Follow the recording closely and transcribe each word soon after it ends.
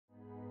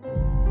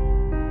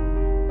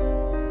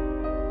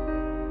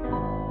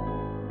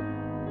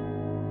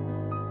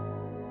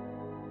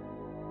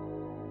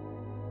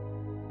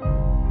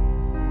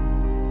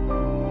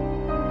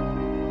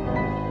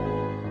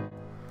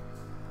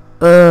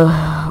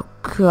Ugh,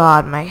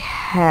 God, my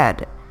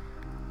head.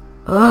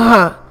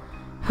 Ugh,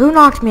 who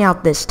knocked me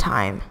out this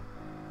time?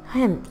 I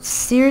am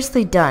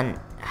seriously done.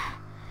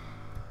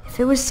 If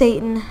it was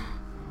Satan,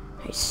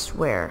 I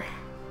swear.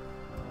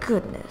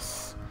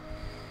 Goodness.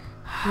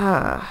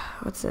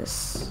 What's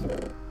this?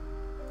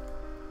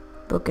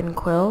 Book and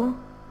quill?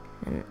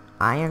 An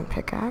iron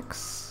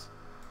pickaxe?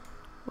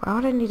 Why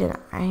would I need an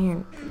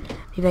iron?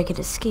 Maybe I could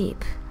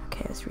escape.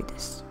 Okay, let's read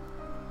this.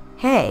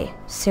 Hey,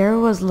 Sarah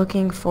was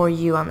looking for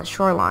you on the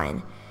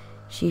shoreline.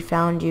 She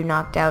found you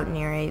knocked out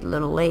near a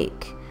little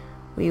lake.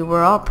 We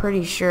were all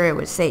pretty sure it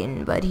was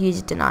Satan, but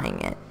he's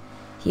denying it.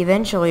 He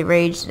eventually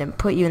raged and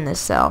put you in this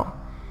cell.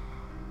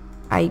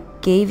 I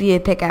gave you a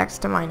pickaxe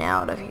to mine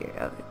out of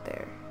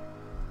there.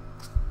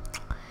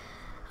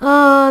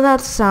 Oh,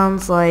 that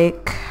sounds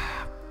like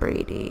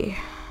Brady.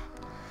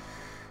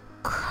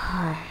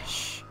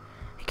 Gosh,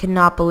 I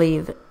cannot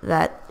believe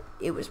that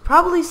it was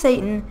probably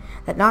Satan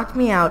that knocked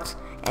me out,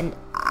 and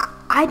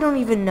I don't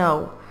even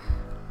know.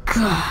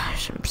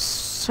 Gosh,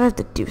 I have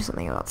to do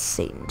something about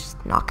Satan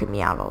just knocking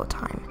me out all the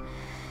time.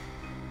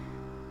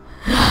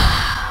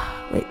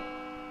 Wait,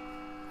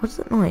 what's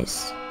that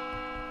noise?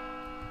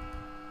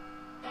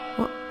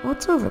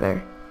 What's over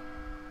there?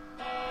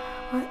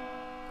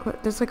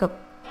 What? There's like a...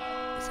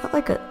 Is that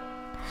like a...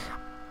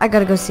 I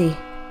gotta go see.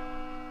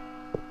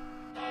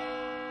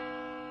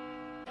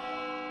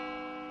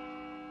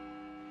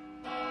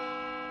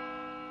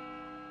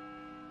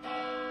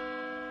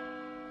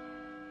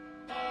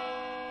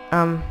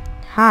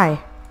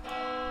 Hi.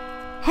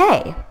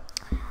 Hey,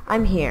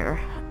 I'm here.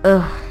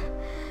 Ugh.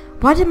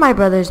 Why did my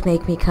brothers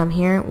make me come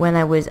here when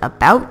I was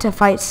about to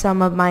fight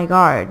some of my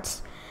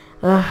guards?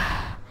 Ugh.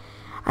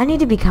 I need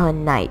to become a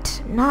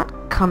knight,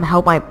 not come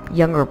help my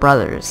younger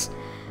brothers.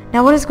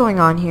 Now what is going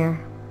on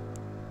here?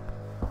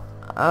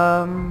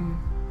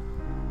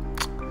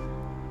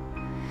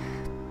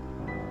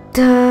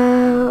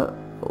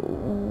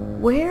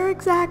 Where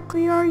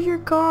exactly are your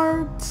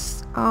guards?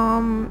 I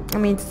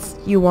mean,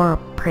 you are a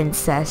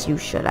princess, you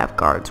should have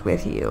guards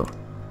with you.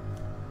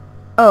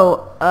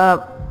 Oh,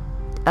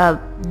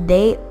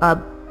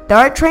 they're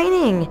at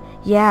training,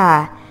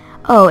 yeah.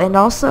 Oh, and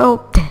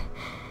also,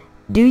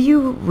 do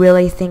you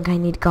really think I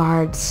need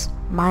guards?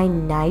 My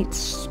knight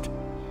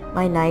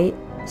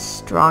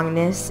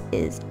strongness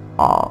is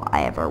all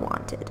I ever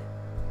wanted.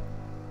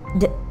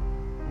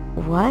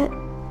 What?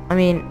 I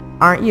mean,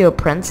 aren't you a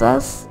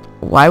princess?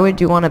 Why would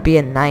you want to be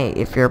a knight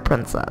if you're a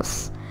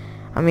princess?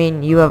 I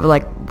mean, you have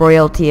like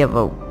royalty of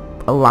a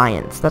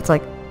alliance. That's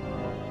like,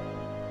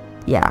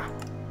 yeah.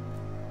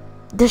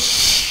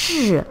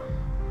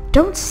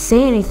 Don't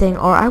say anything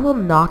or I will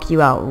knock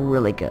you out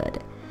really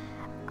good.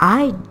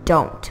 I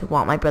don't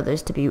want my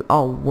brothers to be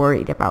all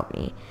worried about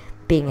me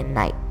being a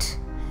knight.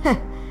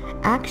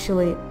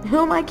 Actually, who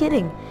am I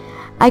kidding?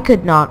 I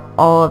could knock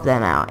all of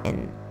them out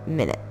in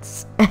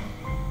minutes.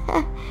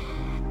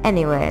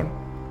 Anyway,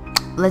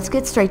 let's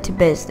get straight to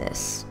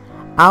business.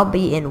 I'll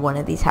be in one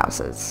of these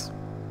houses.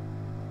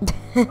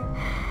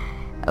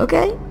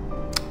 Okay?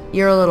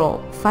 You're a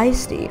little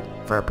feisty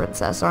for a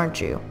princess, aren't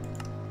you?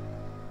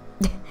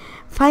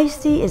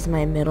 Feisty is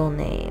my middle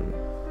name.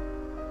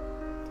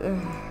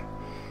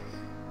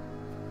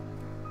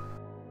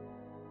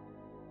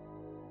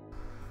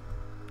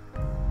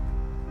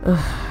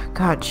 Ugh,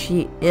 God,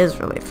 she is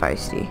really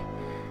feisty.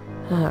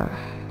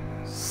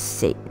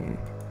 Satan.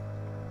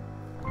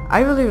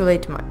 I really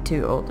relate to my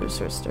older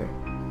sister.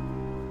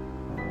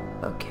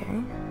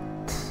 Okay.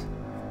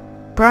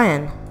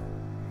 Brian.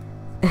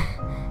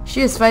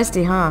 She is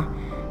feisty, huh?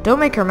 Don't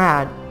make her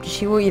mad.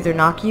 She will either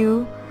knock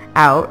you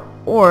out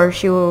or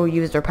she will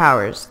use her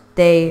powers.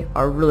 They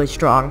are really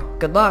strong.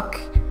 Good luck.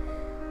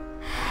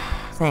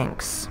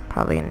 Thanks.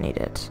 Probably gonna need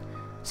it.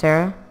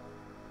 Sarah?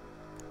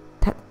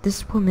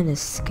 This woman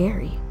is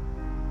scary.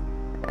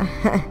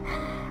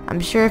 I'm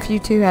sure if you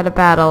two had a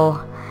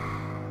battle,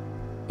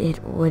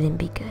 it wouldn't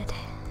be good.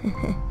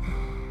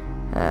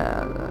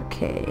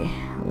 Okay.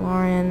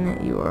 Lauren,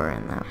 you are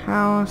in the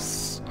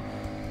house.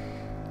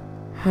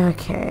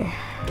 Okay.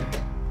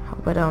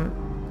 Hope I don't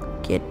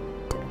get...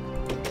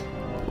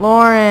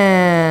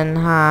 Lauren,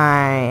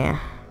 hi.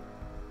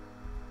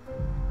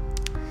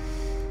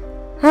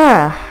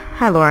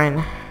 Hi,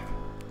 Lauren.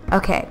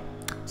 Okay.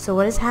 So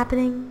what is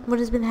happening? What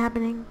has been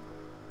happening?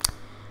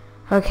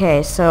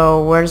 Okay,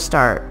 so where to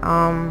start?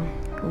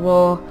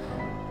 Well,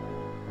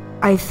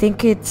 I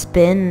think it's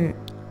been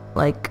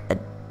like a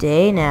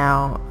day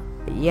now.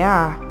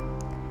 Yeah.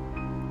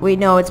 Wait,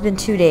 no, it's been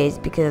 2 days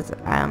because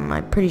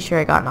I'm pretty sure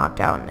I got knocked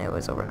out and it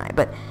was overnight.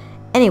 But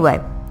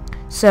anyway,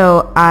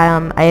 so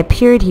I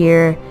appeared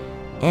here,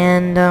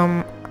 and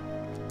I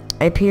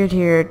appeared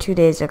here 2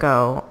 days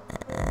ago,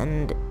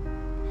 and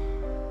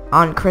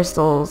on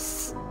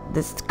crystals,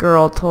 this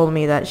girl told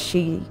me that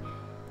she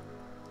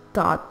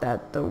thought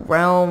that the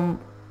realm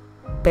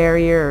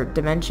barrier,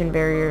 dimension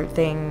barrier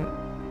thing,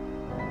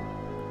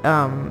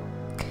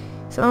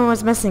 someone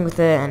was messing with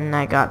it, and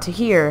I got to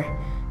here.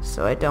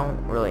 So I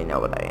don't really know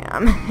what I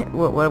am,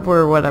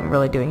 what I'm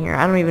really doing here.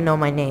 I don't even know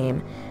my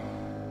name.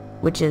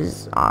 which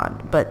is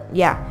odd. But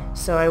yeah,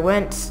 so I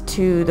went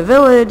to the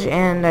village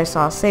and I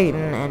saw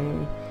Satan,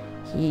 and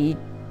he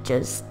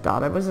just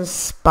thought I was a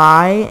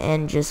spy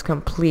and just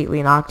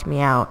completely knocked me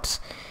out.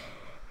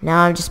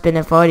 Now I've just been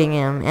avoiding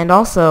him, and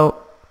also,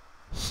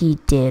 he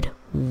did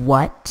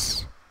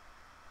what?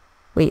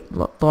 Wait,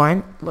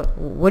 Lauren?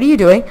 What are you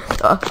doing?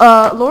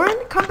 Lauren,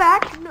 come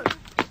back! No.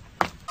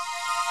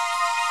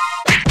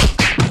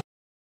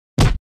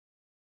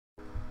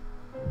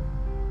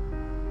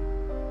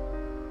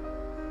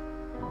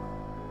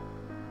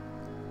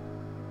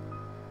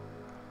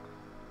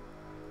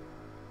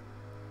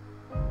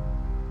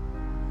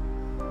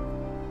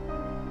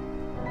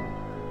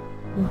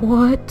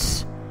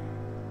 What?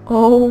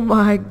 Oh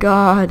my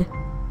god.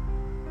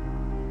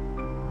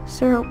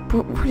 Sarah,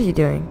 what are you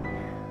doing?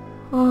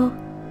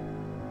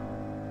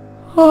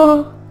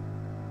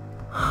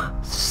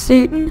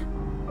 Satan?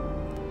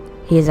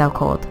 He is out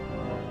cold.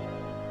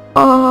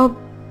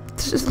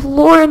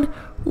 Lauren,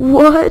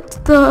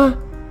 what the?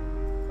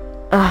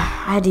 I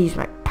had to use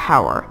my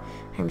power.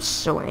 I'm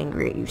so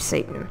angry at you,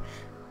 Satan.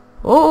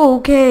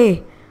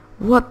 Okay.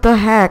 What the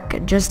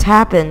heck just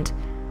happened?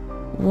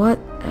 What,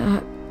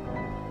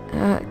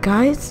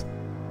 guys?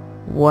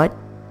 What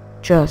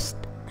just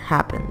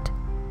happened?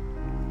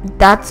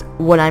 That's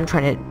what I'm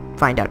trying to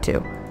find out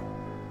too.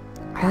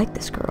 I like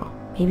this girl.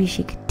 Maybe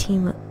she could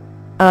team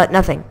up.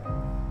 Nothing.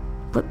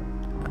 What?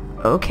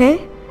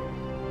 Okay?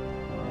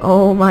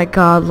 Oh my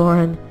god,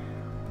 Lauren.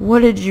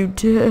 What did you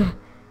do?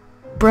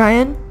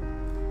 Brian?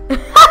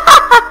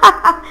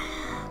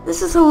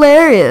 This is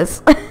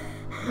hilarious.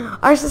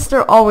 Our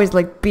sister always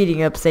liked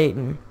beating up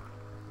Satan.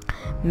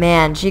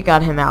 Man, she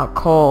got him out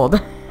cold.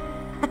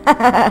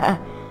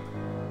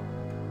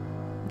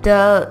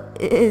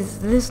 Is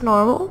this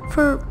normal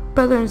for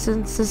brothers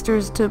and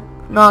sisters to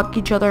knock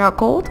each other out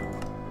cold?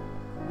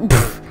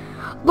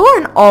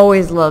 Lauren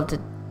always loved to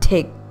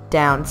take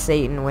down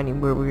Satan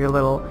when we were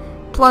little.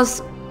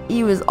 Plus,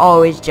 he was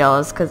always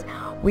jealous because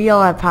we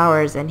all have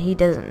powers and he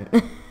doesn't.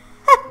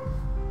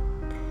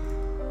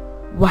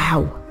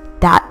 Wow,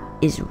 that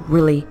is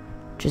really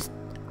just...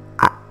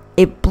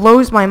 it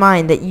blows my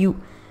mind that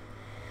you...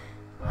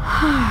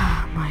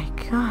 My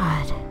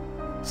god.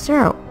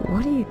 Sarah,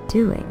 what are you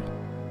doing?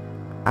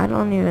 I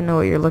don't even know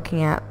what you're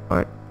looking at.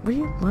 Or what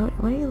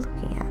are you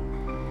looking at?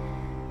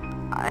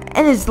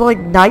 And it's like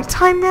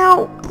nighttime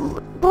now?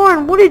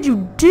 Lauren, what did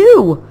you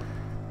do?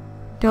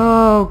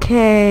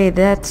 Okay,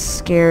 that's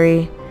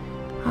scary.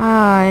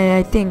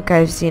 I think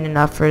I've seen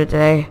enough for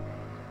today.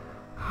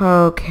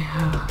 Okay.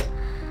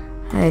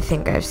 I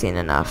think I've seen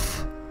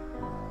enough.